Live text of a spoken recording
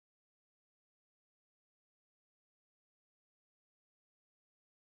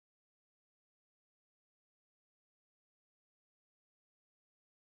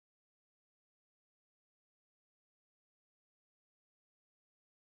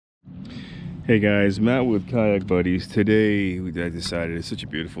Hey guys, Matt with Kayak Buddies. Today I decided, it's such a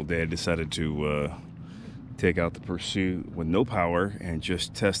beautiful day, I decided to take out the Pursuit with no power and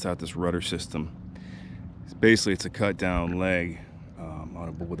just test out this rudder system. Basically it's a cut down leg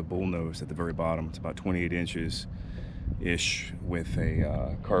with a bullnose at the very bottom. It's about 28 inches ish with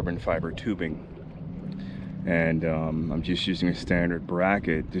a carbon fiber tubing, and I'm just using a standard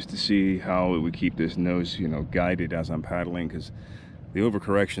bracket just to see how it would keep this nose, guided as I'm paddling, because the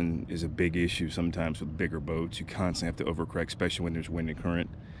overcorrection is a big issue sometimes with bigger boats. You constantly have to overcorrect, especially when there's wind and current.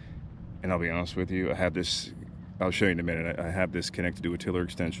 And I'll be honest with you, I have this, I'll show you in a minute, I have this connected to a tiller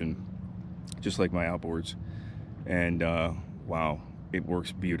extension, just like my outboards. And wow, it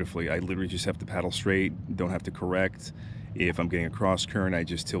works beautifully. I literally just have to paddle straight, don't have to correct. If I'm getting a cross current, I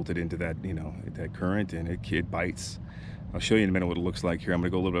just tilt it into that, that current, and it bites. I'll show you in a minute what it looks like here. I'm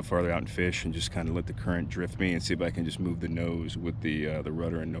gonna go a little bit farther out and fish and just kind of let the current drift me and see if I can just move the nose with the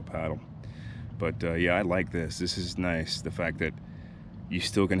rudder and no paddle. But yeah, I like this. This is nice. The fact that you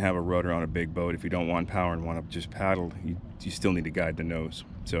still can have a rudder on a big boat. If you don't want power and want to just paddle, you still need to guide the nose.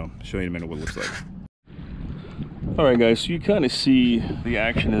 So I'll show you in a minute what it looks like. All right guys, so you kind of see the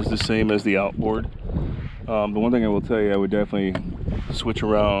action is the same as the outboard. The one thing I will tell you, I would definitely switch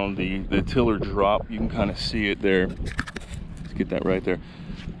around the tiller drop. You can kind of see it there. Let's get that right there.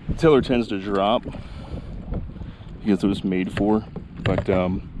 The tiller tends to drop because it was made for, but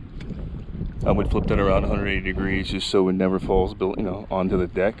I would flip that around 180 degrees just so it never falls onto the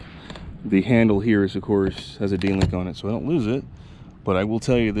deck. The handle here is, of course, has a D-link on it, so I don't lose it. But I will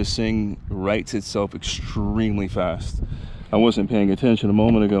tell you, this thing rights itself extremely fast. I wasn't paying attention a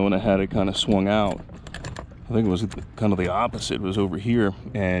moment ago when I had it kind of swung out. I think it was kind of the opposite. It was over here,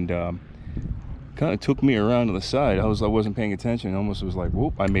 and kind of took me around to the side. I wasn't paying attention. It almost was like,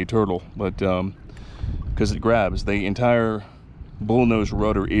 whoop, I made turtle. But because it grabs, the entire bullnose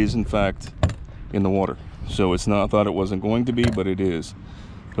rudder is in fact in the water. So it's not, I thought it wasn't going to be, but it is.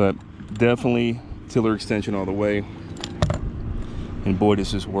 But definitely tiller extension all the way. And boy,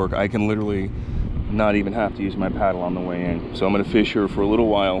 does this work. I can literally not even have to use my paddle on the way in. So I'm gonna fish here for a little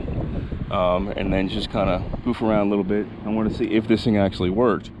while, and then just kind of goof around a little bit. I want to see if this thing actually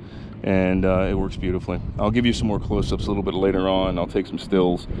worked, and it works beautifully. I'll give you some more close-ups a little bit later on. I'll take some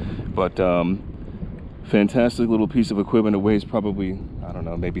stills, but fantastic little piece of equipment. It weighs probably, I don't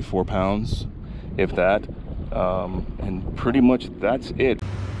know, maybe 4 pounds, if that, and pretty much that's it.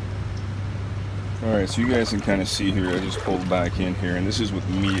 All right, so you guys can kind of see here, I just pulled back in here, and this is with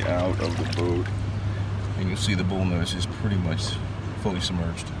me out of the boat, and you'll see the bullnose is pretty much fully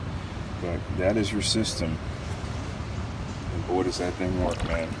submerged. But that is your system, and boy does that thing work,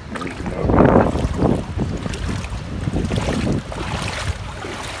 man. There you go.